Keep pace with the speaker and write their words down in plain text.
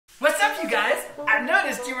guys, I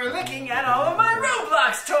noticed you were looking at all of my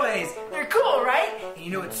Roblox toys. They're cool, right? And you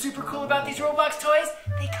know what's super cool about these Roblox toys?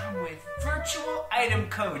 They come with virtual item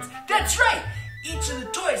codes. That's right! Each of the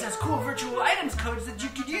toys has cool virtual items codes that you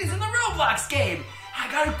could use in the Roblox game. I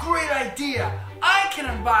got a great idea. I can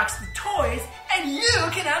unbox the toys and you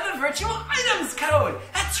can have the virtual items code.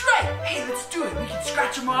 That's right. Hey, let's do it. We can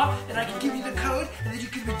scratch them off and I can give you the code and then you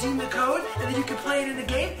can redeem the code and then you can play it in the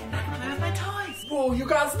game and I can play with my toys. Whoa, you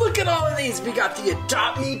guys, look at all of these. We got the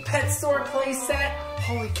Adopt Me Pet Store playset.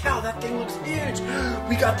 Holy cow, that thing looks huge.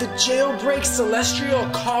 We got the JailBreak Celestial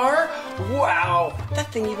car. Wow,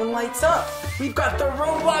 that thing even lights up. We've got the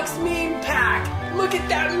Roblox meme pack. Look at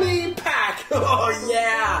that meme pack. Oh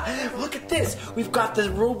yeah. Look at this. We've got the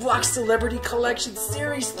Roblox Celebrity Collection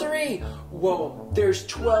Series 3. Whoa, there's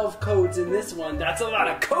 12 codes in this one. That's a lot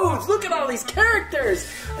of codes. Look at all these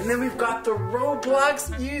characters. And then we've got the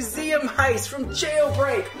Roblox Museum Heist from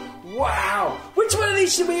JailBreak. Wow! Which one of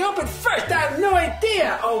these should we open first? I have no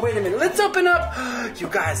idea! Oh, wait a minute. Let's open up... You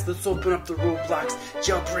guys, let's open up the Roblox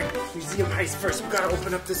JailBreak Museum Heist first. We gotta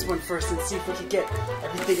open up this one first and see if we can get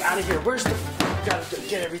everything out of here. Where's the... We gotta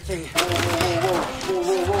get everything... Whoa, whoa, whoa,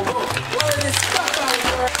 whoa, whoa, whoa, whoa. What is this stuff out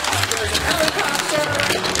here? There's a helicopter!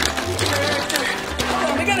 Hold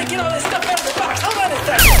on, we gotta get all this stuff out of the box. Hold on a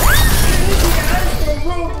second! You guys, the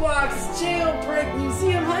Roblox JailBreak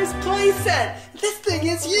Museum Heist Playset. This thing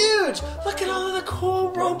is huge! Look at all of the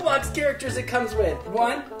cool Roblox characters it comes with.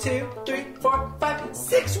 1, 2, 3, 4, 5,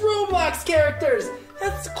 6 Roblox characters!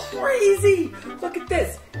 That's crazy! Look at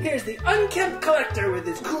this. Here's the unkempt collector with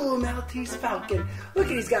his cool Maltese falcon. Look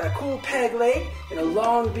at, he's got a cool peg leg and a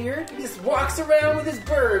long beard. He just walks around with his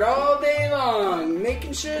bird all day long,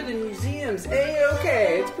 making sure the museum's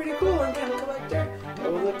A-okay. It's pretty cool, unkempt collector. Oh,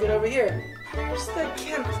 look at over here. Here's the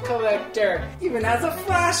Kempt collector. Even has a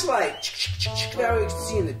flashlight. That way you can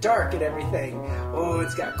see in the dark and everything. Oh,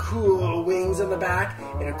 it's got cool wings on the back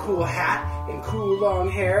and a cool hat and cool long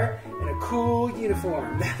hair and a cool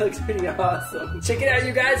uniform. That looks pretty awesome. Check it out,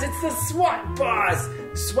 you guys. It's the SWAT boss.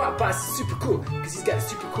 The SWAT boss is super cool because he's got a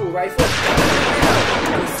super cool rifle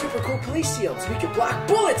and a super cool police shield so we can block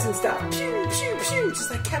bullets and stuff. Pew, pew, pew,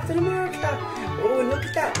 just like Captain America. Oh, and look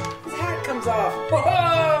at that. His hat comes off.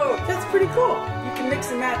 Whoa! That's pretty cool. You can mix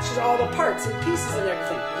and match all the parts and pieces and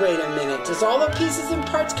everything. Wait a minute. Does all the pieces and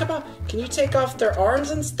parts come off? Can you take off their arms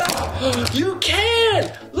and stuff? You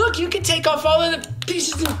can! Look, you can take off all of the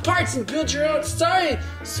pieces and parts and build your own. Sorry,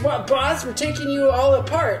 SWAT boss, we're taking you all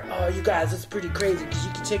apart. Oh, you guys, that's pretty crazy because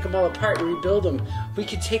you can take them all apart and rebuild them. We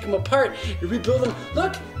can take them apart and rebuild them.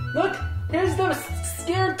 Look, look. Here's the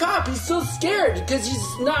scared cop. He's so scared because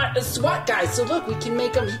he's not a SWAT guy. So look, we can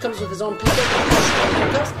make him. He comes with his own people.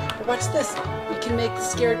 But watch this. We can make the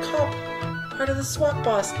scared cop part of the SWAT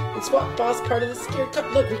boss, and SWAT boss part of the scared cop.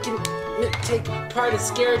 Look, we can take part of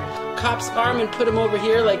scared cop's arm and put him over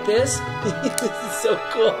here like this. This is so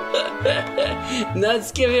cool. Now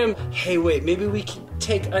let's give him. Hey, wait. Maybe we can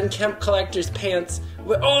take unkempt collector's pants.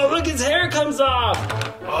 Oh, look, his hair comes off.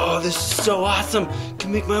 Oh, this is so awesome. I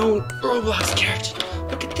can make my own Roblox character.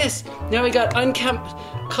 Look at this. Now we got unkempt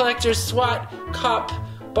collector, SWAT, cop,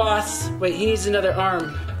 boss. Wait, he needs another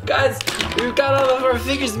arm. Guys, we've got all of our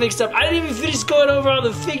figures mixed up. I didn't even finish going over all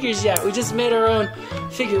the figures yet. We just made our own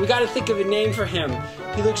figure. We got to think of a name for him.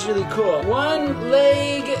 He looks really cool. One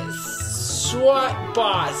leg SWAT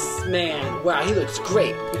boss man. Wow, he looks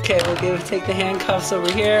great. Okay, we'll take the handcuffs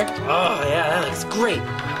over here. Oh, yeah, that looks great.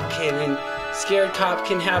 Okay, and then scared cop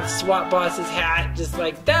can have SWAT boss's hat, just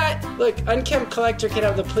like that. Look, unkempt collector can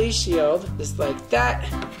have the police shield, just like that.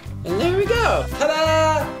 And there we go.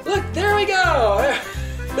 Ta-da! Look, there we go.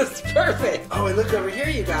 That's perfect. Oh, and look over here,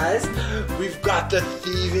 you guys. We've got the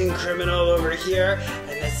thieving criminal over here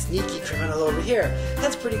and the sneaky criminal over here.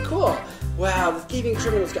 That's pretty cool. Wow, the thieving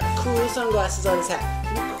criminal's got cool sunglasses on his hat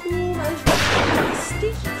and a cool rifle. The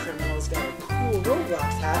sneaky criminal's got a cool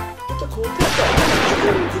Roblox hat with a cool pistol.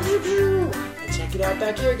 And check it out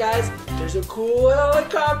back here, guys. There's a cool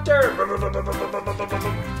helicopter.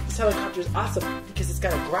 This helicopter is awesome because it's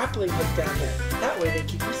got a grappling hook down here. That way they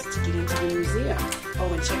can use it to get into the museum.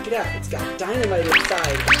 Oh, and check it out. It's got dynamite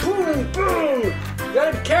inside. Boom, boom. You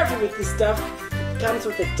gotta be careful with this stuff. It comes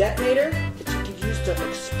with a detonator that you can use to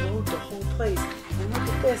explode the whole place. And look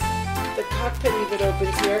at this. The cockpit even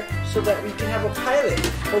opens here so that we can have a pilot.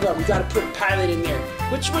 Hold on, we gotta put a pilot in there.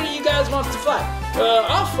 Which one of you guys wants to fly?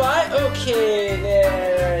 I'll fly. Okay,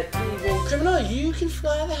 there. Thieving criminal, you can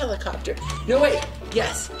fly the helicopter. No, wait.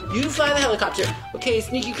 Yes, you fly the helicopter. Okay,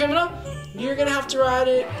 sneaky criminal, you're gonna have to ride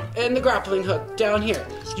it and the grappling hook down here.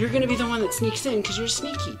 You're gonna be the one that sneaks in because you're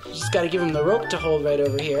sneaky. You just gotta give him the rope to hold right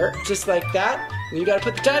over here, just like that. And you gotta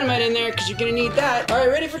put the dynamite in there because you're gonna need that. All right,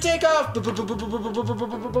 ready for takeoff. Whoa!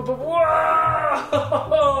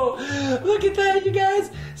 Look at that, you guys.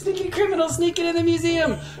 Sneaky criminal sneaking in the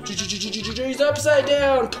museum. He's upside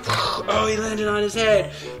down. Oh, he landed on his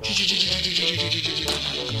head.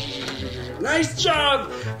 Nice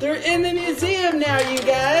job. They're in the museum now, you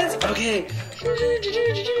guys. Okay.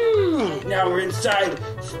 Now we're inside.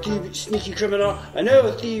 Sneaky criminal. I know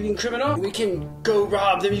a thieving criminal. We can go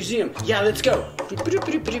rob the museum. Yeah, let's go. Hey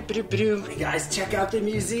guys, check out the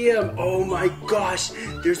museum. Oh my gosh.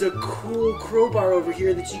 There's a cool crowbar over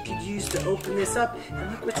here that you could use to open this up.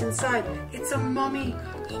 And look what's inside. It's a mummy.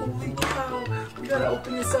 Holy cow. We gotta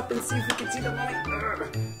open this up and see if we can see the mummy.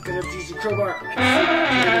 Gonna have to use the crowbar. Let's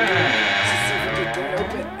see if we can get it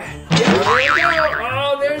open. Yeah, there we go.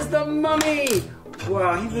 Oh, there's the mummy.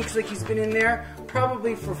 Wow, he looks like he's been in there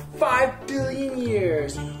probably for 5 billion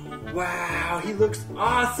years. Wow, he looks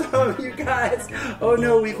awesome, you guys. Oh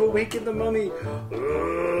no, we've awakened the mummy.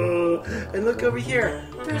 And look over here.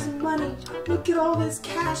 There's money. Look at all this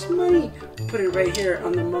cash money. Put it right here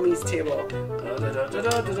on the mummy's table.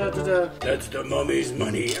 That's the mummy's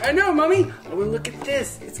money. I know, mummy. Oh, and look at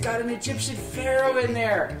this. It's got an Egyptian pharaoh in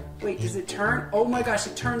there. Wait, does it turn? Oh my gosh,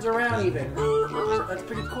 it turns around even. That's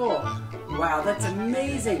pretty cool. Wow, that's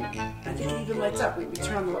amazing. I think it even lights up. Wait, we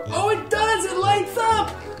turn on the light. Oh, it does! It lights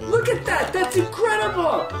up! Look at that! That's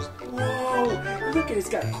incredible! Whoa! Look at it. It's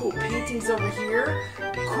got cool paintings over here.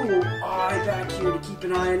 Cool eye back here to keep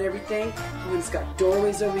an eye on everything. And it's got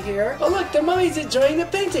doorways over here. Oh, look, the mummy's enjoying the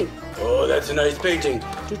painting. Oh, that's a nice painting.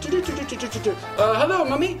 Hello,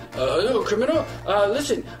 mummy. Hello, criminal.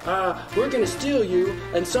 Listen, we're gonna steal you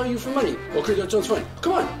and sell you for money. Okay, that sounds fun.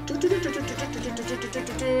 Come on.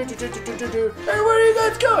 Hey, where are you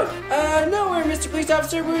guys going? Nowhere, Mr. Police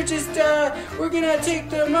Officer. We're just, we're gonna take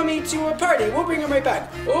the mummy to a party. We'll bring him right back.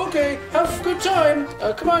 Okay, have a good time.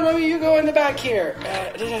 Come on, mummy, you go in the back here.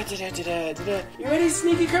 You ready,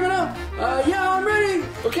 sneaky criminal? Yeah, I'm ready.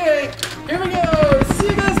 Okay, here we go. See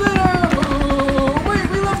you guys later. Oh, wait,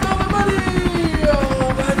 we left all the money.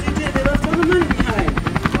 Oh, but you did. They left all the money behind.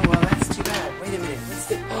 Oh, well, that's too bad. Wait a minute. What's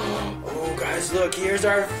the... Oh, guys, look. Here's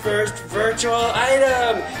our first virtual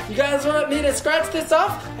item. You guys want me to scratch this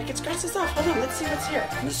off? I can scratch this off. Hold on. Let's see what's here.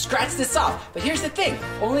 I'm going to scratch this off. But here's the thing.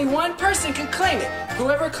 Only one person can claim it.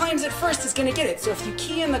 Whoever claims it first is going to get it. So if you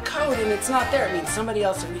key in the code and it's not there, it means somebody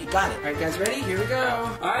else already got it. All right, guys, ready? Here we go.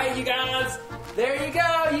 All right, you guys. There you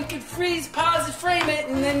go. You can freeze, pause, and frame it,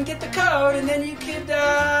 and then get the code, and then you could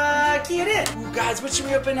key it in. Ooh, guys, what should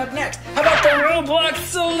we open up next? How about the Roblox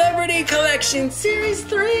Celebrity Collection Series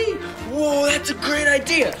 3? Whoa, that's a great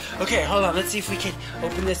idea. Okay, hold on. Let's see if we can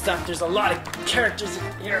open this up. There's a lot of characters in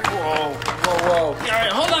here. Whoa, whoa, whoa. All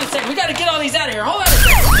right, hold on a second. We got to get all these out of here. Hold on a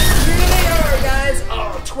second. Here they are, guys.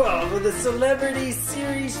 Oh, 12 of the Celebrity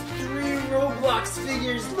Series 3 Roblox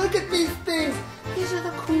figures. Look at these things. These are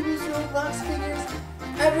the coolest Roblox figures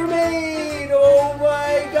ever made. Oh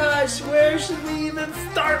my gosh, where should we even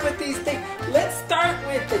start with these things? Let's start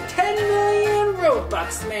with the 10 million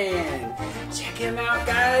Robux man. Check him out,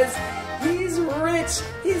 guys. He's rich.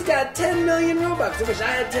 He's got 10 million Robux. I wish I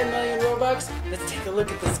had 10 million Robux. Let's take a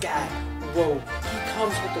look at this guy. Whoa, he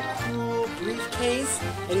comes with a cool briefcase,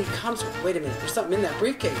 and he comes with, wait a minute, there's something in that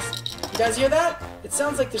briefcase. You guys hear that? It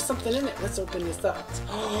sounds like there's something in it. Let's open this up.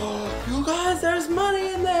 Oh, you guys, there's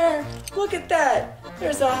money in there. Look at that.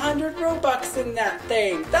 There's 100 Robux in that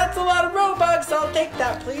thing. That's a lot of Robux. I'll take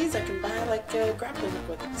that, please. I can buy like a grappling hook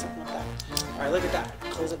with it, something like that. All right, look at that.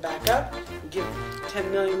 Close it back up. Give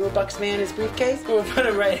 10 million Robux man his briefcase. We'll put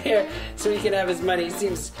him right here so he can have his money.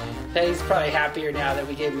 Seems that he's probably happier now that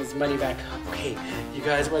we gave him his money back. Okay, you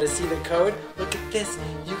guys want to see the code? Look at this.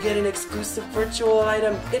 You get an exclusive virtual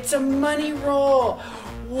item. It's a money roll.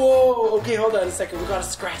 Whoa, okay, hold on a second. We gotta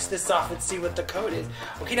scratch this off and see what the code is.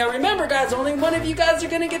 Okay, now remember, guys, only one of you guys are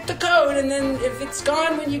gonna get the code, and then if it's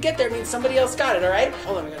gone when you get there, it means somebody else got it, alright?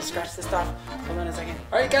 Hold on, we gotta scratch this off. Hold on a second.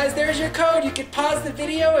 Alright, guys, there's your code. You can pause the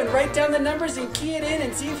video and write down the numbers and key it in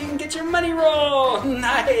and see if you can get your money roll.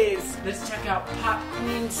 Nice. Let's check out Pop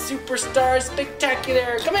Queen Superstar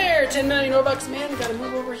Spectacular. Come here, 10 million Robux, man. We gotta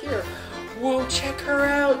move over here. Whoa, check her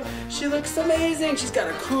out. She looks amazing. She's got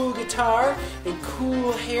a cool guitar and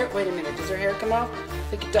cool hair. Wait a minute, does her hair come off? I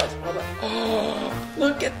think it does. Hold on. Oh,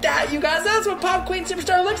 look at that, you guys. That's what Pop Queen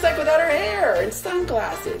Superstar looks like without her hair and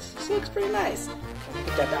sunglasses. She looks pretty nice.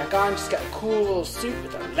 Put that back on. She's got a cool suit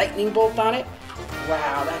with a lightning bolt on it.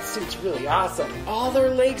 Wow, that suit's really awesome. All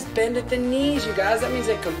their legs bend at the knees, you guys. That means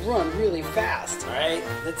they can run really fast. All right,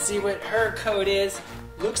 let's see what her code is.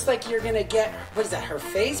 Looks like you're gonna get, what is that, her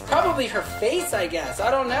face? Probably her face, I guess.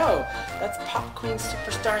 I don't know. That's Pop Queen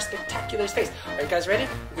Superstar Spectacular's face. All right, guys, ready?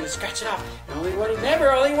 We're gonna scratch it off. And only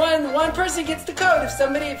one person gets the code. If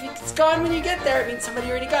it's gone when you get there, it means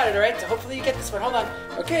somebody already got it, all right? So hopefully you get this one. Hold on.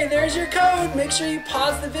 Okay, there's your code. Make sure you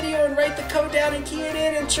pause the video and write the code down and key it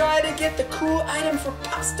in and try to get the cool item for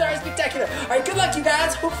Pop Star Spectacular. All right, good luck, you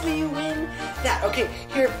guys. Hopefully you win that. Okay,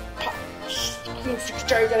 here, Queen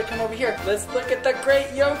Superstar, you gotta come over here. Let's look at the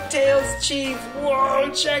great Yoke Tails Chief. Whoa,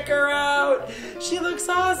 check her out. She looks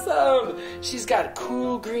awesome. She's got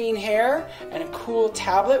cool green hair and a cool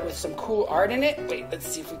tablet with some cool art in it. Wait, let's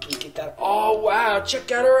see if we can get that. Oh, wow,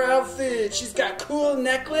 check out her outfit. She's got cool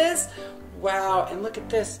necklace. Wow, and look at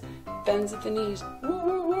this. Bends at the knees. Woo,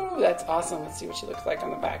 woo, woo. That's awesome. Let's see what she looks like on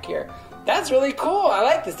the back here. That's really cool. I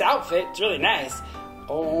like this outfit. It's really nice.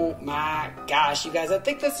 Oh my gosh, you guys, I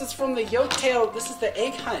think this is from the Yoke Tail. This is the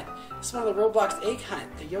egg hunt. This is one of the Roblox egg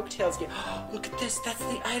hunt. The Yoke Tails game. Oh, look at this. That's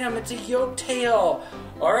the item. It's a Yoke Tail.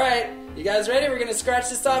 All right, you guys ready? We're going to scratch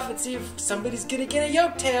this off and see if somebody's going to get a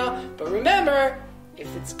Yoke Tail. But remember,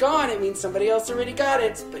 if it's gone, it means somebody else already got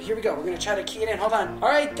it. But here we go. We're going to try to key it in. Hold on. All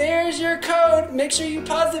right, there's your code. Make sure you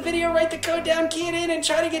pause the video, write the code down, key it in, and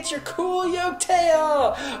try to get your cool Yoke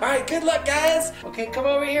Tail. All right, good luck, guys. Okay, come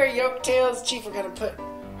over here, Yoke Tails Chief. We're going to put her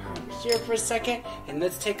here for a second, and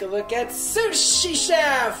let's take a look at Sushi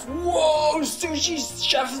Chef. Whoa, Sushi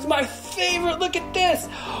Chef is my favorite. Look at this.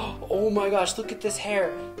 Oh my gosh, look at this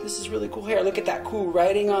hair. This is really cool hair. Look at that cool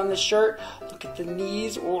writing on the shirt. Look at the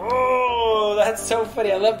knees. Whoa, that's so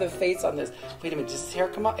funny. I love the face on this. Wait a minute, does this hair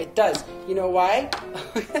come off? It does. You know why?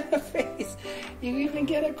 Look at the face. You even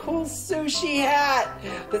get a cool sushi hat.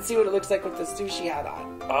 Let's see what it looks like with the sushi hat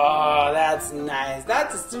on. Oh, that's nice.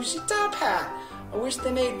 That's a sushi top hat. I wish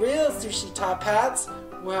they made real sushi top hats.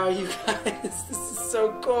 Wow, you guys, this is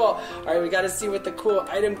so cool. All right, we got to see what the cool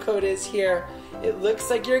item code is here. It looks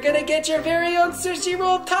like you're going to get your very own sushi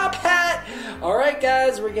roll top hat. All right,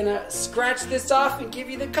 guys, we're going to scratch this off and give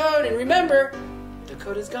you the code. And remember, the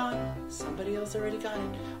code is gone. Somebody else already got it.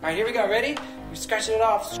 All right, here we go. Ready? We're scratching it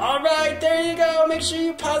off. All right, there you go. Make sure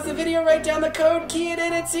you pause the video, write down the code, key it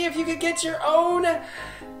in, and see if you could get your own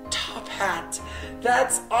top hat.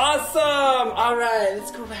 That's awesome. All right,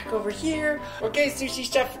 let's go back over here. Okay,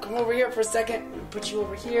 Sushi Chef, come over here for a second. Put you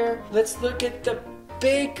over here. Let's look at the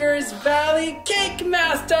Baker's Valley Cake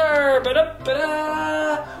Master.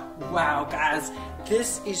 Ba-da-ba-da. Wow, guys,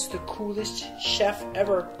 this is the coolest chef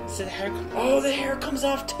ever. So the hair comes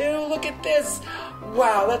off too. Look at this.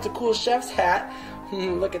 Wow, that's a cool chef's hat.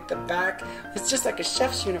 Look at the back. It's just like a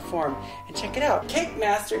chef's uniform. And check it out. Cake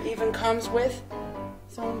Master even comes with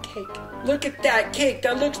his own cake. Look at that cake.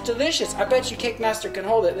 That looks delicious. I bet you Cake Master can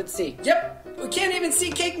hold it. Let's see. Yep. We can't even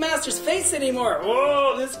see Cake Master's face anymore.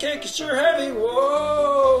 Whoa, this cake is sure heavy. Whoa,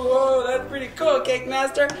 whoa, that's pretty cool, Cake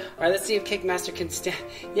Master. All right, let's see if Cake Master can stand.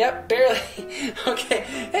 Yep, barely. Okay.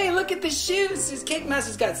 Hey, look at the shoes. This Cake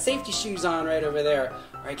Master's got safety shoes on right over there.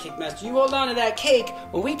 All right, Cake Master, you hold on to that cake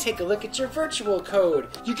when we take a look at your virtual code.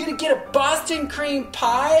 You're gonna get a Boston cream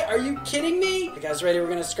pie? Are you kidding me? You guys ready? We're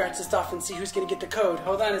gonna scratch this off and see who's gonna get the code.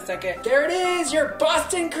 Hold on a second. There it is, your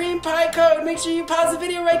Boston cream pie code. Make sure you pause the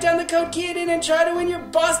video, write down the code, key it in, and try to win your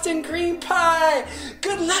Boston cream pie.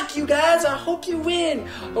 Good luck, you guys. I hope you win.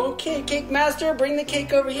 Okay, Cake Master, bring the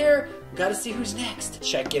cake over here. We gotta see who's next.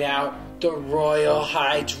 Check it out. The Royal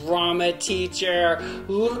High Drama Teacher.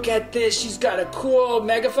 Look at this. She's got a cool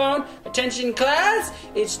megaphone. Attention class,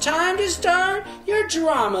 it's time to start your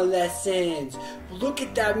drama lessons. Look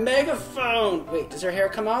at that megaphone. Wait, does her hair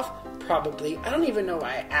come off? Probably. I don't even know why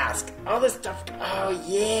I ask. All this stuff. Oh,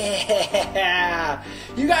 yeah.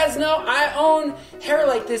 You guys know I own hair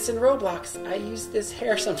like this in Roblox. I use this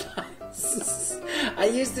hair sometimes. I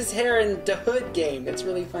use this hair in the Hood game. It's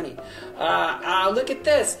really funny. Look at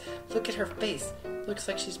this. Look at her face. Looks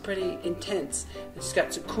like she's pretty intense. She's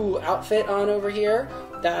got some cool outfit on over here.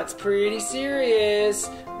 That's pretty serious.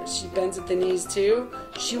 She bends at the knees too.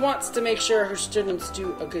 She wants to make sure her students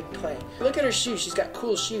do a good play. Look at her shoes. She's got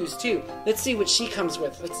cool shoes too. Let's see what she comes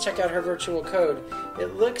with. Let's check out her virtual code.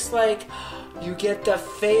 It looks like you get the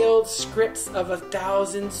failed scripts of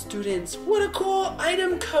 1,000 students. What a cool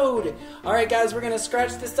item code. All right, guys, we're going to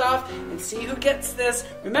scratch this off and see who gets this.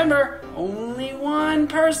 Remember, only one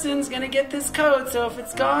person's going to get this code. So if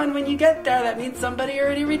it's gone when you get there, that means somebody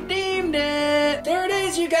already redeemed it. There it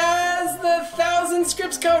is, you guys, the 1,000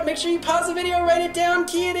 scripts code. Make sure you pause the video, write it down,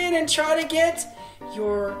 key it in, and try to get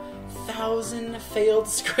your 1,000 failed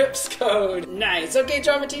scripts code. Nice. Okay,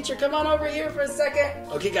 drama teacher, come on over here for a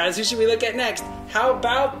second. Okay, guys, who should we look at next? How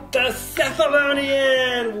about the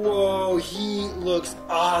Sethalonian? Whoa, he looks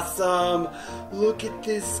awesome. Look at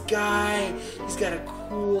this guy. He's got a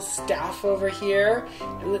cool staff over here.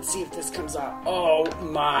 And let's see if this comes off. Oh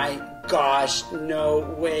my gosh, no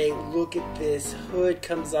way. Look at this. Hood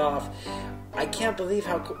comes off. I can't believe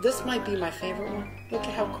how cool. This might be my favorite one. Look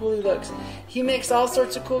at how cool he looks. He makes all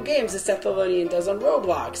sorts of cool games, the Sethalonian does on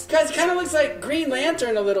Roblox. Guys, he kind of looks like Green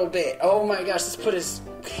Lantern a little bit. Oh my gosh, let's put his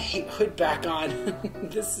hood back on.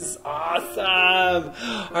 This is awesome.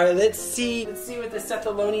 Alright, let's see what the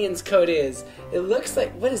Sethalonian's code is. It looks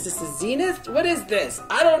like, what is this, a Zenith? What is this?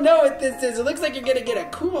 I don't know what this is. It looks like you're gonna get a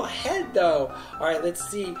cool head though. Alright, let's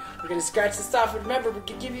see. We're gonna scratch this off. Remember, we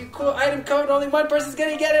can give you a cool item code. Only one person's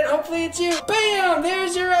gonna get it. Hopefully it's you. Bam!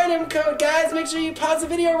 There's your item code, guys. Make sure you pause the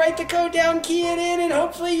video, write the code down, key it in, and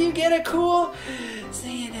hopefully you get a cool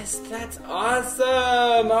Zionist. That's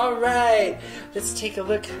awesome. Alright. Let's take a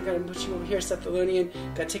look. I'm gonna put you over here, Sethalonian.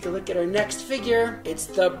 Gotta take a look at our next figure. It's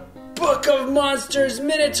the Book of Monsters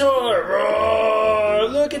Minotaur. Roar!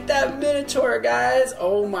 Look at that Minotaur, guys.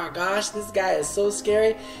 Oh my gosh, this guy is so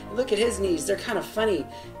scary. Look at his knees. They're kind of funny.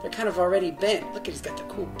 They're kind of already bent. Look at, he's got the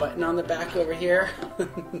cool button on the back over here.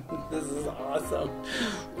 This is awesome.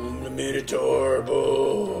 The Minotaur.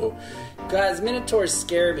 Boo. Guys, Minotaurs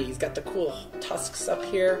scare me. He's got the cool tusks up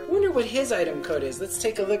here. I wonder what his item code is. Let's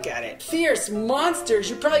take a look at it. Fierce Monsters.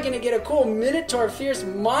 You're probably going to get a cool Minotaur Fierce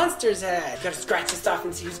Monsters head. Gotta scratch this off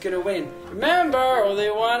and see who's going to win. Remember, only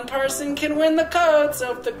one person can win the code,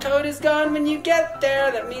 so if the code is gone when you get there,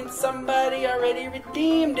 that means somebody already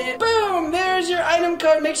redeemed it. Boom! There's your item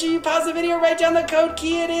code. Make sure you pause the video, write down the code,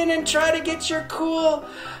 key it in, and try to get your cool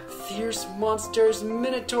Fierce Monsters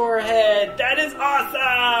Minotaur head. That is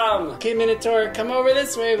awesome! Okay, Minotaur, come over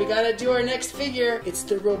this way. We gotta do our next figure. It's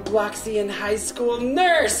the Robloxian high school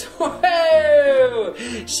nurse. Whoa!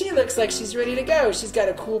 She looks like she's ready to go. She's got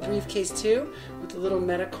a cool briefcase too, with a little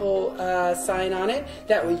medical sign on it.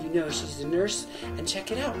 That way you know she's a nurse. And check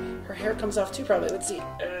it out. Her hair comes off too, probably. Let's see.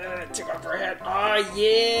 Took off her hat. Oh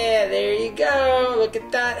yeah, there you go. Look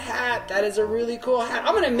at that hat. That is a really cool hat.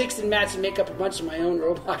 I'm gonna mix and match and make up a bunch of my own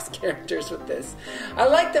Roblox characters with this. I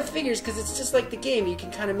like the figures because it's just like the game. You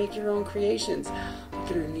can kind of make your own creations.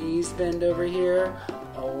 Look at her knees bend over here.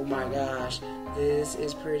 Oh my gosh. This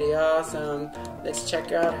is pretty awesome. Let's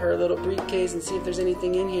check out her little briefcase and see if there's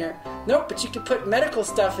anything in here. Nope, but you can put medical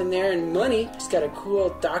stuff in there and money. She's got a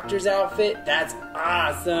cool doctor's outfit. That's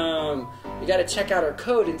awesome. We gotta check out her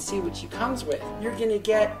code and see what she comes with. You're gonna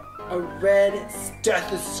get a red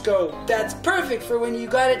stethoscope. That's perfect for when you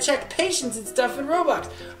gotta check patients and stuff in Roblox.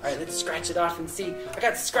 Alright, let's scratch it off and see. I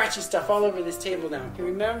got scratchy stuff all over this table now.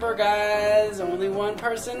 Remember, guys, only one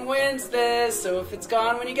person wins this, so if it's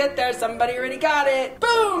gone when you get there, somebody already got it.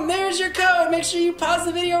 Boom! There's your code. Make sure you pause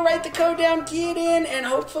the video, write the code down, key it in, and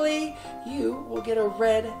hopefully you will get a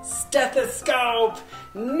red stethoscope.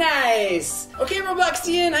 Nice! Okay,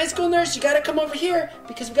 Robloxian high school nurse, you gotta come over here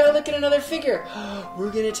because we gotta look at another figure.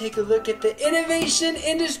 We're gonna take a look at the Innovation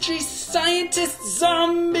Industry Scientist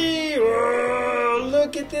Zombie. Whoa,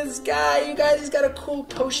 look at this guy. You guys, he's got a cool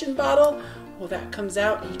potion bottle. Well, that comes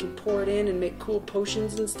out and you can pour it in and make cool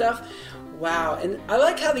potions and stuff. Wow, and I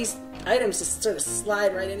like how these items just sort of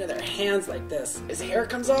slide right into their hands like this. His hair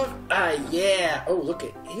comes off. Ah, yeah. Oh, look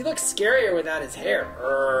at, he looks scarier without his hair.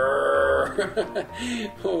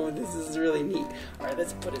 Oh, this is really neat. All right,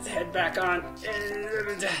 let's put his head back on.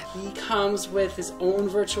 He comes with his own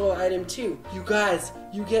virtual item too. You guys,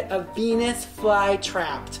 you get a Venus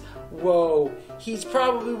flytrap. Whoa, he's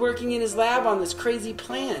probably working in his lab on this crazy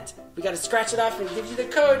plant. We gotta scratch it off and give you the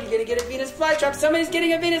code. You're gonna get a Venus flytrap. Somebody's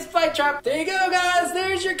getting a Venus flytrap. There you go, guys.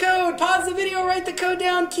 There's your code. Pause the video, write the code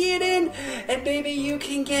down, key it in, and baby, you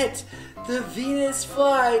can get the Venus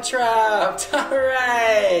flytrap.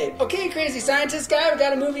 Alright. Okay, crazy scientist guy, we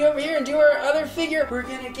gotta move you over here and do our other figure. We're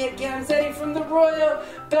gonna get Gamzetti from the Royal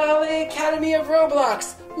Ballet Academy of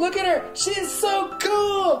Roblox. Look at her. She is so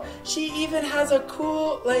cool. She even has a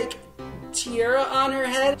cool, like, tiara on her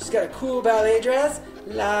head. She's got a cool ballet dress.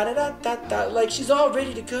 La da da da da. Like she's all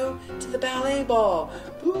ready to go to the ballet ball.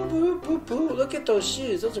 Boo boo boo boo. Look at those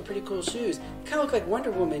shoes. Those are pretty cool shoes. Kind of look like Wonder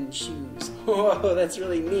Woman shoes. Whoa, that's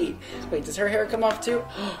really neat. Wait, does her hair come off too?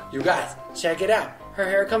 You guys, check it out. Her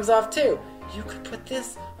hair comes off too. You could put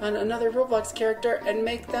this on another Roblox character and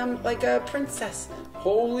make them like a princess.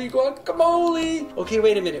 Holy guacamole. Okay,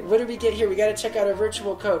 wait a minute. What did we get here? We gotta check out our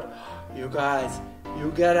virtual code. You guys, You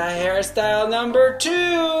got a hairstyle number 2.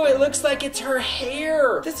 It looks like it's her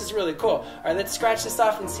hair. This is really cool. All right, let's scratch this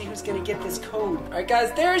off and see who's gonna get this code. All right,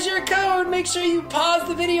 guys, there's your code. Make sure you pause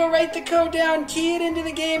the video, write the code down, key it into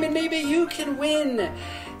the game, and maybe you can win.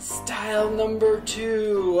 Style number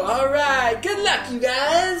 2. All right, good luck, you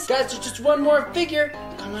guys. Guys, there's just one more figure.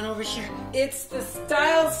 Come on over here. It's the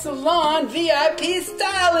Style Salon VIP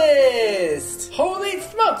Stylist. Holy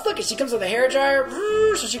smokes, look, she comes with a hair dryer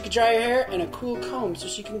so she can dry your hair, and a cool comb so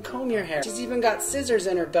she can comb your hair. She's even got scissors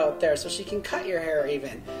in her belt there so she can cut your hair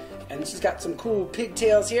even. And she's got some cool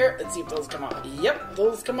pigtails here. Let's see if those come off. Yep,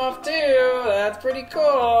 those come off too. That's pretty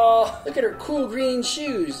cool. Look at her cool green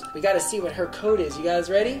shoes. We gotta see what her code is. You guys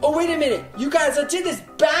ready? Oh, wait a minute. You guys, I did this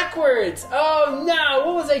backwards. Oh no,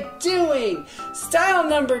 what was I doing? Style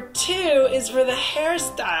number 2 is for the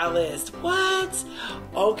hairstylist. What?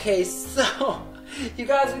 Okay, so you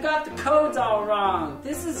guys, we got the codes all wrong.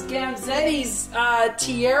 This is Gamzetti's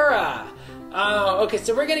tiara. Oh, okay,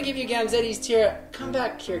 so we're gonna give you Gamzetti's tiara. Come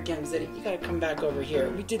back here, Gamzetti. You gotta come back over here.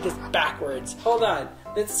 We did this backwards. Hold on,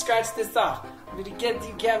 let's scratch this off. I'm gonna get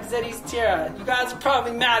you Gamzetti's tiara. You guys are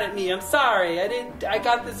probably mad at me. I'm sorry. I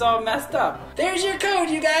got this all messed up. There's your code,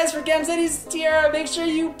 you guys, for Gamzetti's tiara. Make sure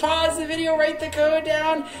you pause the video, write the code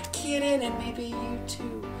down, key it in, and maybe you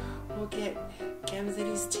too will get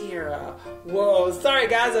Gamzetti's tiara. Whoa, sorry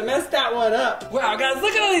guys, I messed that one up. Wow, guys,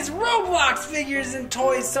 look at all these Roblox figures and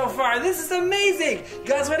toys so far. This is amazing. You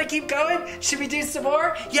guys want to keep going? Should we do some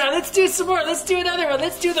more? Yeah, let's do some more. Let's do another one.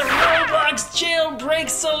 Let's do the Roblox JailBreak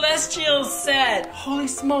Celestial set. Holy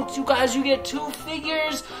smokes, you guys, you get 2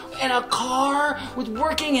 figures and a car with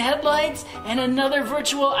working headlights and another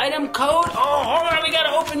virtual item code. Oh, hold on, we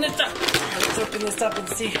gotta open this up. Let's open this up and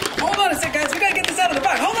see. Hold on a sec, guys. We gotta get this out of the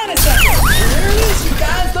box. Hold on a second. There it is, you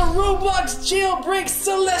guys. The Roblox JailBreak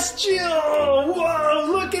Celestial. Whoa,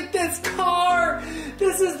 look at this car.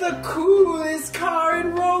 This is the coolest car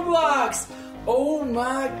in Roblox. Oh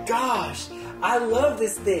my gosh. I love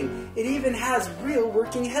this thing. It even has real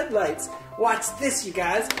working headlights. Watch this, you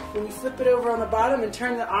guys. When you flip it over on the bottom and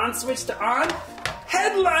turn the on switch to on,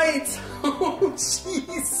 headlights! Oh,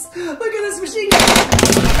 jeez. Look at this machine gun.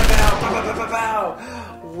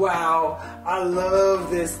 Wow, I love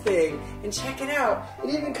this thing. And check it out.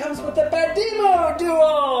 It even comes with a Badimo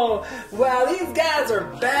duo. Wow, these guys are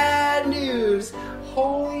bad news.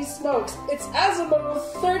 Holy smokes. It's Asimov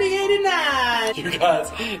 3089. You guys,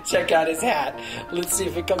 check out his hat. Let's see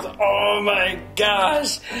if it comes. Oh my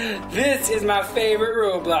gosh. This is my favorite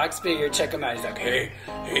Roblox figure. Check him out. He's like, hey,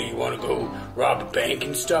 you want to go rob a bank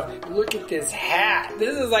and stuff? Look at this hat.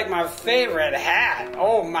 This is like my favorite hat.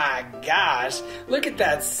 Oh my gosh. Look at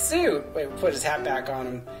that suit. Wait, we'll put his hat back on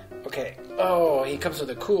him. Okay. Oh, he comes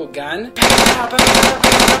with a cool gun. Pow, pow,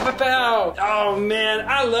 pow, pow, pow. Oh man,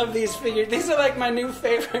 I love these figures. These are like my new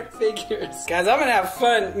favorite figures. Guys, I'm gonna have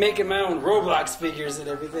fun making my own Roblox figures and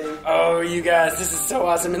everything. Oh, you guys, this is so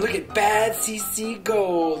awesome. And look at Bad CC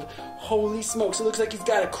Gold. Holy smokes, it looks like he's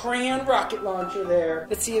got a crayon rocket launcher there.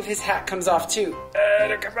 Let's see if his hat comes off too.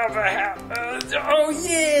 Look at my hat. Oh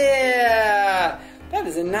yeah! That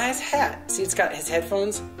is a nice hat. See, it's got his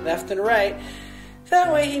headphones left and right.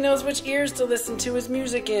 That way he knows which ears to listen to his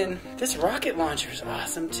music in. This rocket launcher is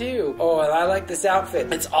awesome too. Oh, and I like this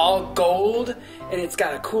outfit. It's all gold, and it's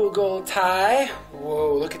got a cool gold tie.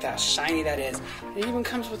 Whoa, look at how shiny that is. It even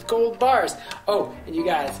comes with gold bars. Oh, and you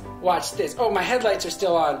guys, watch this. Oh, my headlights are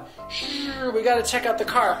still on. We gotta check out the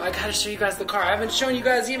car. I gotta show you guys the car. I haven't shown you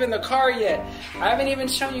guys even the car yet. I haven't even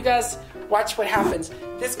shown you guys. Watch what happens.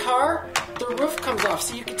 This car, the roof comes off,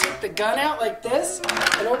 so you can take the gun out like this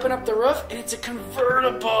and open up the roof, and it's a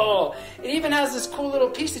convertible. It even has this cool little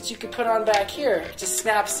piece that you can put on back here. It just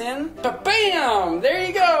snaps in, but bam! There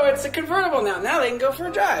you go, it's a convertible now. Now they can go for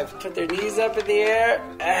a drive. Put their knees up in the air.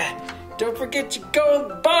 Don't forget your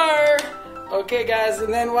gold bar. Okay, guys,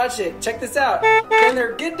 and then watch it. Check this out. Then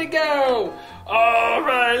they're good to go. All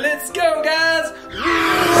right, let's go, guys.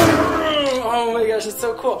 Oh my gosh, it's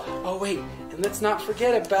so cool. Oh wait, and let's not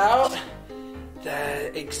forget about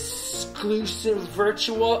the exclusive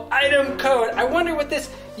virtual item code. I wonder what this,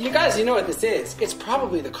 you guys, you know what this is. It's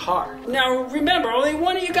probably the car. Now remember, only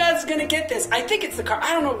one of you guys is gonna get this. I think it's the car.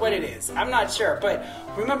 I don't know what it is. I'm not sure, but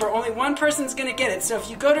remember, only one person's gonna get it. So if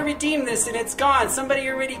you go to redeem this and it's gone, somebody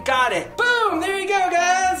already got it. Boom, there you go,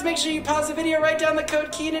 guys. Make sure you pause the video, write down the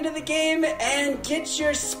code, key it into the game, and get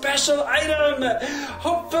your special item.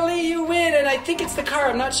 Hopefully you win, and I think it's the car.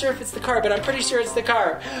 I'm not sure if it's the car, but I'm pretty sure it's the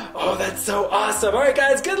car. Oh, that's so awesome. All right,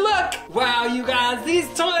 guys, good luck. Wow, you guys, these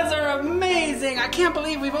toys are amazing. I can't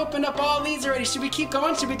believe we've opened up all these already. Should we keep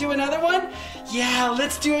going? Should we do another one? Yeah,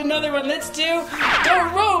 let's do another one. Let's do the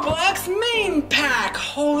Roblox meme pack.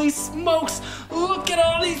 Holy smokes, look at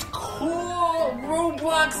all these cool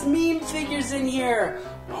Roblox meme figures in here.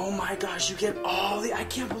 Oh my gosh, you get all the, I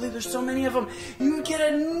can't believe there's so many of them. You get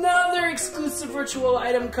another exclusive virtual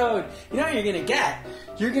item code. You know what you're gonna get?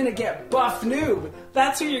 You're gonna get Buff Noob.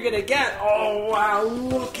 That's who you're gonna get. Oh wow,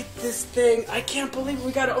 look at this thing. I can't believe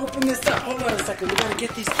we gotta open this up. Hold on a second, we gotta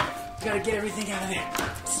get these, we gotta get everything out of there.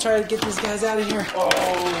 Let's try to get these guys out of here. Oh,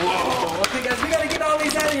 whoa. Okay guys, we gotta get all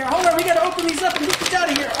these out of here. Hold on, we gotta open these up and get these out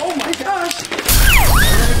of here. Oh my gosh.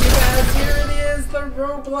 Alright, you guys, here it is, the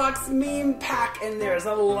Roblox meme pack, and there's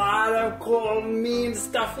a lot of cool meme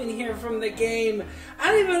stuff in here from the game.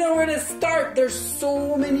 I don't even know where to start. There's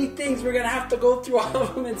so many things. We're gonna have to go through all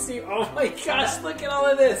of them and see. Oh my gosh, look at all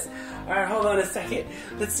of this. Alright, hold on a second.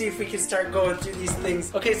 Let's see if we can start going through these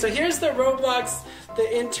things. Okay, so here's the Roblox,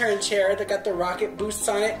 the intern chair that got the rocket boosts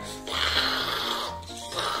on it.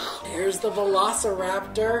 Here's the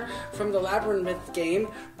Velociraptor from the Labyrinth game.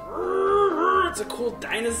 It's a cool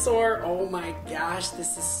dinosaur. Oh my gosh,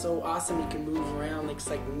 this is so awesome. You can move around, looks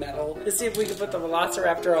like metal. Let's see if we can put the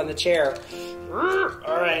Velociraptor on the chair.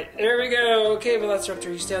 Alright, there we go. Okay, Velociraptor,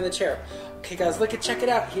 you stay on the chair. Okay guys, check it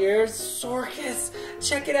out. Here's Sorkus.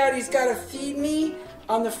 Check it out, he's got a feed me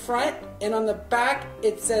on the front, and on the back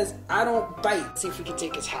it says, I don't bite. See if we can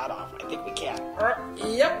take his hat off. I think we can.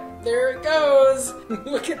 Yep, there it goes.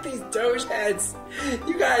 Look at these Doge heads.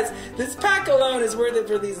 You guys, this pack alone is worth it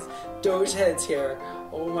for these Doge heads here.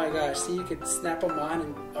 Oh my gosh, see, you could snap them on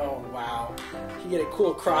and, oh wow. You get a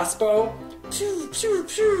cool crossbow.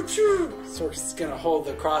 Sorkus is gonna hold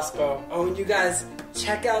the crossbow. Oh, and you guys,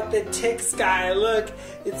 check out the Tix guy. Look,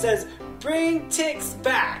 it says, bring Tix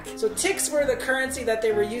back. So Tix were the currency that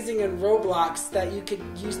they were using in Roblox that you could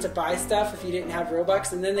use to buy stuff if you didn't have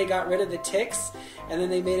Robux, and then they got rid of the Tix, and then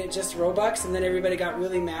they made it just Robux, and then everybody got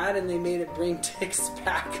really mad and they made it bring Tix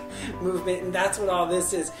back movement, and that's what all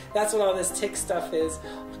this is. That's what all this Tix stuff is.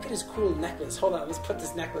 Look at his cool necklace. Hold on, let's put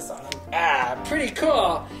this necklace on him. Ah, pretty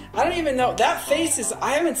cool. I don't even know, that face is,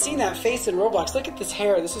 I haven't seen that face in Roblox. Look at this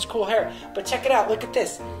hair, this is cool hair. But check it out, look at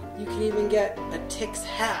this. You can even get a Tix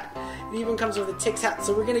hat. It even comes with a Tix hat.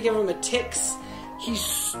 So we're gonna give him a Tix.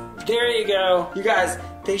 There you go. You guys,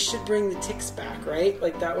 they should bring the Tix back, right?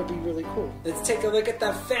 Like, that would be really cool. Let's take a look at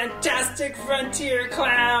the Fantastic Frontier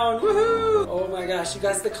Clown. Woohoo! Oh my gosh, you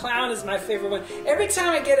guys, the clown is my favorite one. Every time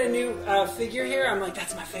I get a new figure here, I'm like,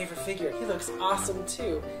 that's my favorite figure. He looks awesome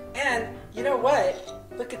too. And you know what?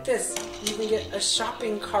 Look at this. You can get a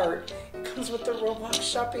shopping cart. It comes with the Roblox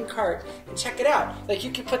shopping cart. And check it out. Like,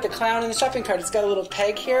 you can put the clown in the shopping cart. It's got a little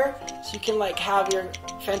peg here. So you can like have your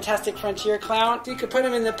Fantastic Frontier clown. So you can put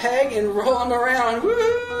him in the peg and roll him around.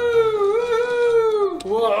 Woo!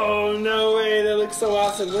 Whoa, no way. That looks so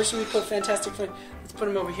awesome. Where should we put Fantastic Frontier? Let's put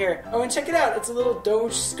him over here. Oh, and check it out. It's a little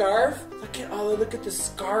Doge scarf. Look at the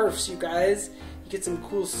scarves, you guys. You get some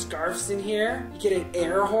cool scarves in here. You get an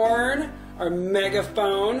air horn. Our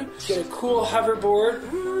megaphone. Get a cool hoverboard.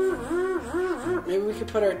 Maybe we could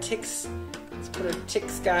put our Tix. Let's put our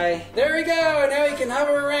Tix guy. There we go. Now he can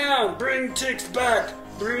hover around. Bring Tix back.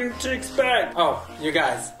 Bring Tix back. Oh, you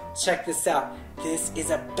guys, check this out. This is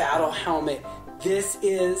a battle helmet. This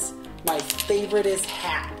is my favoriteest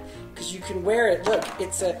hat because you can wear it. Look,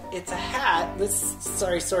 it's a hat.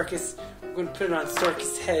 Sorry, Sorkus. I'm going to put it on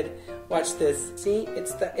Sorkus' head. Watch this. See,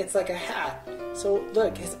 it's like a hat. So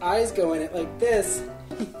look, his eyes go in it like this.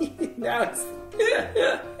 Now it's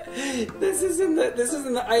this is in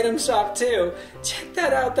the item shop too. Check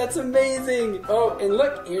that out. That's amazing. Oh, and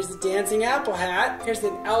look, here's the dancing apple hat. Here's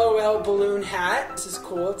an LOL balloon hat. This is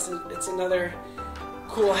cool. It's another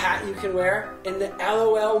cool hat you can wear. And the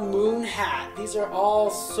LOL moon hat. These are all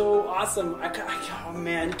so awesome. Oh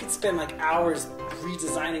man, you could spend like hours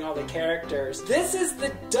redesigning all the characters. This is the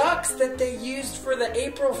ducks that they used for the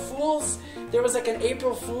April Fools. There was like an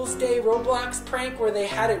April Fool's Day Roblox prank where they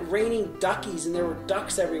had it raining duckies and there were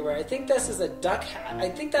ducks everywhere. I think this is a duck hat. I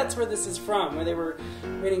think that's where this is from, where they were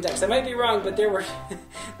raining ducks. I might be wrong, but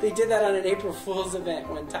they did that on an April Fool's event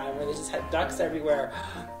one time where they just had ducks everywhere.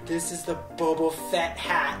 This is the Boba Fett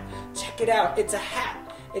hat. Check it out. It's a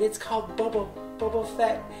hat and it's called Boba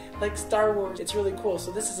Fett, like Star Wars. It's really cool.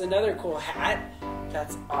 So this is another cool hat.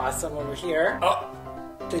 That's awesome over here. Oh,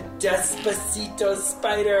 the Despacito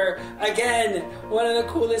spider. Again, one of the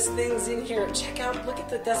coolest things in here. Check out, look at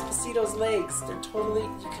the Despacito's legs. They're totally,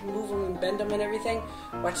 you can move them and bend them and everything.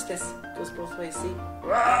 Watch this, goes both ways, see?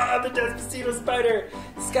 Ah, the Despacito spider.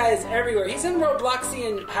 This guy is everywhere. He's in Roblox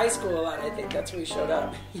in high school a lot, I think. That's where he showed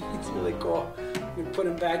up. It's really cool. We put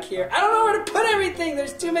him back here. I don't know where to put everything.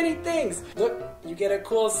 There's too many things. Look, you get a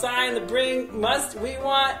cool sign. The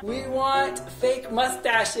we want fake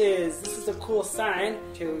mustaches. This is a cool sign.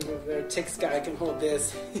 Okay, the Tix guy can hold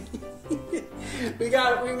this.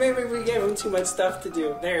 Maybe we gave him too much stuff to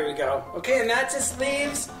do. There we go. Okay, and that just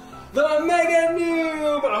leaves the Mega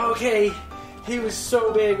Noob. Okay, he was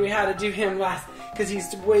so big. We had to do him last because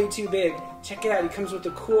he's way too big. Check it out. He comes with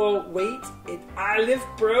a cool weight. I lift,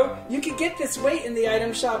 bro. You can get this weight in the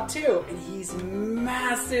item shop too. And he's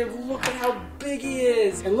massive. Look at how big he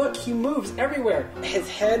is. And look, he moves everywhere. His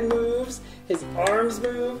head moves. His arms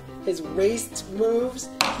move. His waist moves.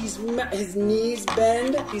 His knees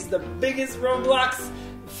bend. He's the biggest Roblox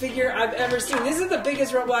figure I've ever seen. This is the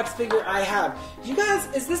biggest Roblox figure I have. You guys,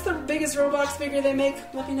 is this the biggest Roblox figure they make?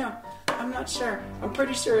 Let me know. I'm not sure. I'm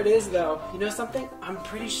pretty sure it is though. You know something? I'm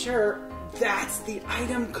pretty sure that's the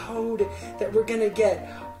item code that we're gonna get.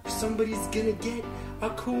 Somebody's gonna get a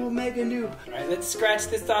cool Mega Noob. Alright, let's scratch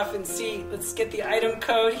this off and see. Let's get the item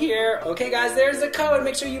code here. Okay guys, there's the code.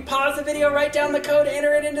 Make sure you pause the video, write down the code,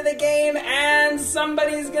 enter it into the game, and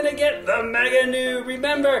somebody's gonna get the Mega Noob.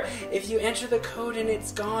 Remember, if you enter the code and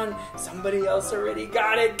it's gone, somebody else already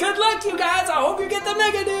got it. Good luck, you guys. I hope you get the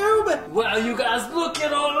Mega Noob. Wow, you guys, look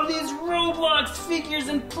at all of these Roblox figures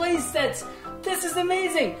and play sets. This is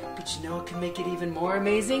amazing! But you know what can make it even more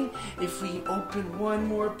amazing? If we open one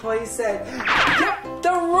more playset. Yep, the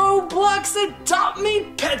Roblox Adopt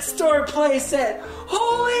Me Pet Store playset!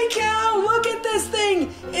 Holy cow, look at this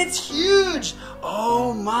thing! It's huge!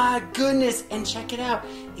 Oh my goodness, and check it out.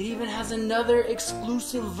 It even has another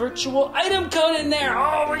exclusive virtual item code in there.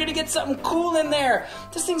 Oh, we're gonna get something cool in there.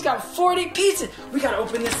 This thing's got 40 pieces. We gotta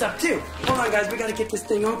open this up too. Hold on guys, we gotta get this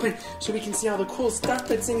thing open so we can see all the cool stuff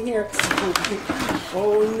that's in here.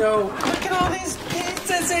 Oh no, look at all these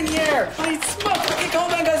pizzas in here. Holy smoke. Okay,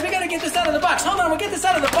 hold on guys, we gotta get this out of the box. Hold on, we'll get this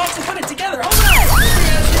out of the box and put it together. Hold on.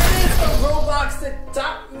 Here it is, the Roblox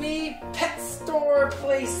Adopt Me Pet Store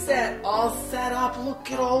playset. All set up.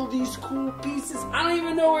 Look at all these cool pieces. I don't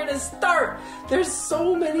even know where to start. There's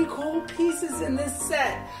so many cool pieces in this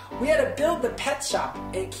set. We had to build the pet shop.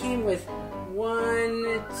 It came with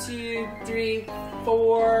 1, 2, 3,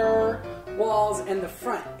 4 walls and the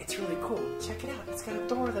front. It's really cool. Check it out. It's got a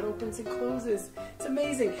door that opens and closes. It's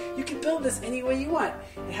amazing. You can build this any way you want.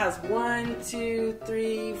 It has 1, 2,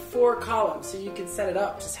 3, 4 columns, so you can set it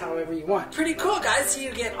up just however you want. Pretty cool, guys. So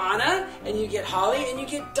you get Anna, and you get Holly, and you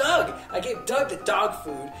get Doug. I gave Doug the dog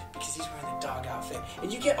food because he's wearing the dog outfit.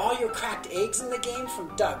 And you get all your cracked eggs in the game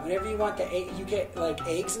from Doug. Whenever you want the egg, you get like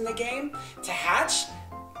eggs in the game to hatch.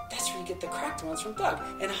 That's where you get the cracked ones from Doug.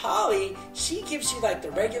 And Holly, she gives you like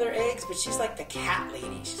the regular eggs, but she's like the cat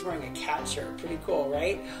lady. She's wearing a cat shirt. Pretty cool,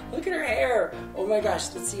 right? Look at her hair. Oh my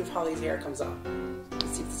gosh, let's see if Holly's hair comes off.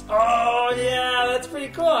 Let's see if this, oh yeah, that's pretty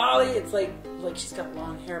cool, Holly. It's like she's got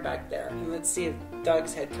long hair back there. And let's see if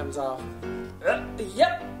Doug's head comes off.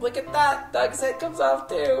 Yep, look at that. Doug's head comes off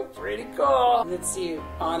too. Pretty cool. Let's see if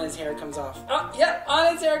Anna's hair comes off. Oh, yep,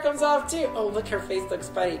 Anna's hair comes off too. Oh, look, her face looks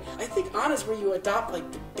funny. I think Anna's where you adopt like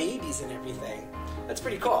the babies and everything. That's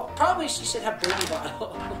pretty cool. Probably she should have baby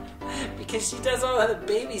bottle because she does all of the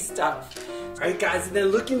baby stuff. Alright guys, and then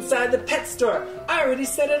look inside the pet store. I already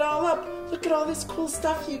set it all up. Look at all this cool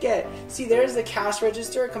stuff you get. See, there's the cash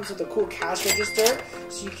register. It comes with a cool cash register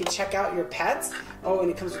so you can check out your pets. Oh, and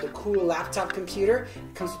it comes with a cool laptop computer.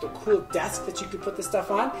 It comes with a cool desk that you can put the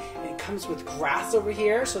stuff on. And it comes with grass over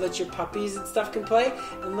here so that your puppies and stuff can play.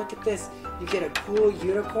 And look at this. You get a cool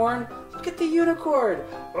unicorn. Look at the unicorn.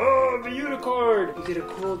 Oh, the unicorn. You get a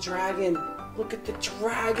cool dragon. Look at the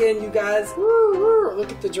dragon, you guys. Woo, woo.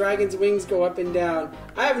 Look at the dragon's wings go up and down.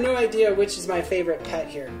 I have no idea which is my favorite pet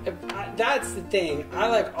here. That's the thing. I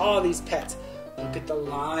like all these pets. Look at the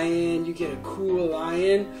lion. You get a cool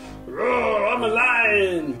lion. Roar, I'm a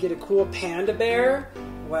lion. You get a cool panda bear.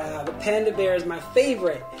 Wow, the panda bear is my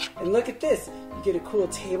favorite. And look at this. You get a cool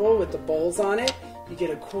table with the bowls on it. You get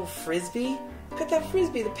a cool frisbee. Look at that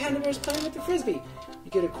frisbee. The panda bear's playing with the frisbee.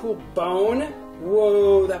 You get a cool bone.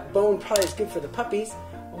 Whoa, that bone probably is good for the puppies.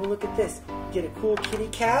 Oh, look at this. You get a cool kitty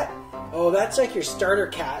cat. Oh, that's like your starter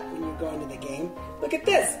cat when you go into the game. Look at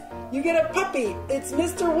this. You get a puppy. It's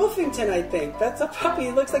Mr. Wolfington, I think. That's a puppy.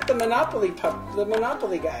 He looks like the Monopoly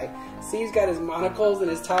guy. See, he's got his monocles and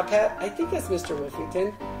his top hat. I think that's Mr.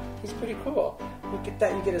 Wolfington. He's pretty cool. Look at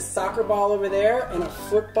that. You get a soccer ball over there and a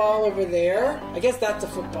football over there. I guess that's a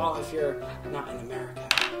football if you're not in America.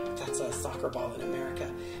 That's a soccer ball in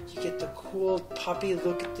America. You get the cool puppy.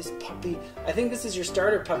 Look at this puppy. I think this is your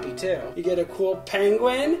starter puppy too. You get a cool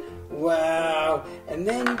penguin. Wow. And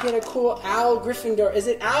then you get a cool owl Gryffindor. Is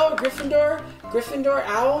it owl Gryffindor? Gryffindor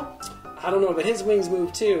owl? I don't know, but his wings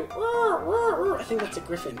move too. I think that's a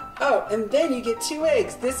griffin. Oh, and then you get 2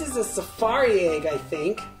 eggs. This is a safari egg, I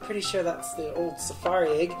think. Pretty sure that's the old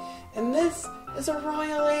safari egg. And this is a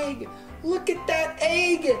royal egg. Look at that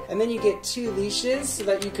egg! And then you get 2 leashes so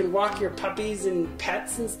that you can walk your puppies and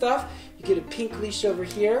pets and stuff. You get a pink leash over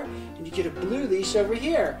here, and you get a blue leash over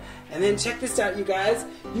here. And then check this out, you guys.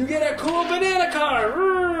 You get a cool banana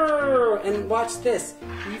car! And watch this.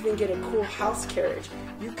 You even get a cool house carriage.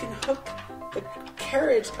 You can hook the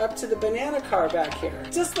carriage up to the banana car back here.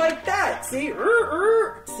 Just like that, see?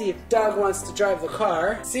 See if Doug wants to drive the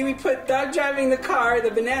car. See, we put Doug driving the car,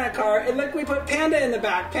 the banana car, and look, we put Panda in the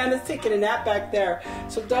back. Panda's taking a nap back there.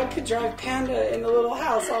 So Doug could drive Panda in the little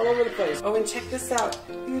house all over the place. Oh, and check this out.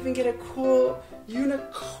 You even get a cool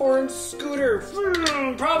unicorn scooter.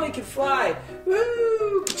 Probably can fly.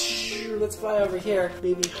 Woo! Let's fly over here.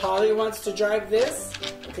 Maybe Holly wants to drive this.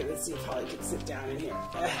 Okay, let's see if Holly can sit down in here.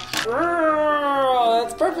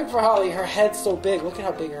 That's perfect for Holly. Her head's so big. Look at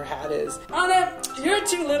how big her hat is. Anna, you're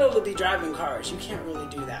too little to be driving cars. You can't really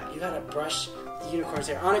do that. You gotta brush the unicorn's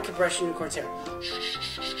hair. Anna can brush unicorn's hair.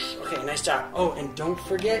 Okay, nice job. Oh, and don't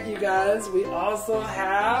forget, you guys, we also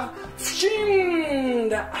have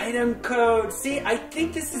the item code. See, I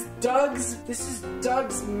think this is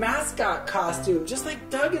Doug's mascot costume, just like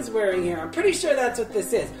Doug is wearing here. I'm pretty sure that's what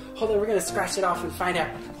this is. Hold on, we're gonna scratch it off and find out.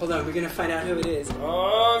 Hold on, we're gonna find out who it is.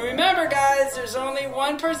 Oh, remember guys, there's only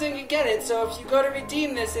one person who can get it, so if you go to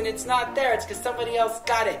redeem this and it's not there, it's because somebody else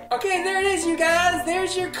got it. Okay, there it is, you guys.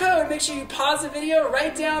 There's your code. Make sure you pause the video,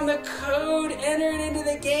 write down the code, enter it into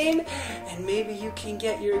the game, and maybe you can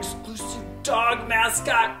get your exclusive dog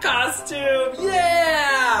mascot costume.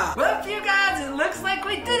 Yeah! Well, you guys, it looks like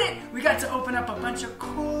we did it. We got to open up a bunch of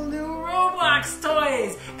cool new Roblox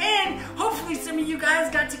toys, and hopefully some of you guys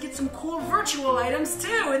got to get some cool virtual items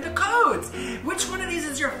too in the codes. Which one of these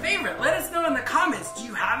is your favorite? Let us know in the comments. Do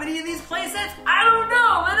you have any of these playsets? I don't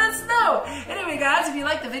know. Let us know. Anyway, guys, if you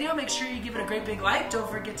liked the video, make sure you give it a great big like. Don't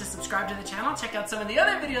forget to subscribe to the channel. Check out some of the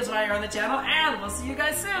other videos while you're on the channel, and we'll see you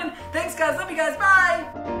guys soon. Thanks, guys. Love you guys. Bye.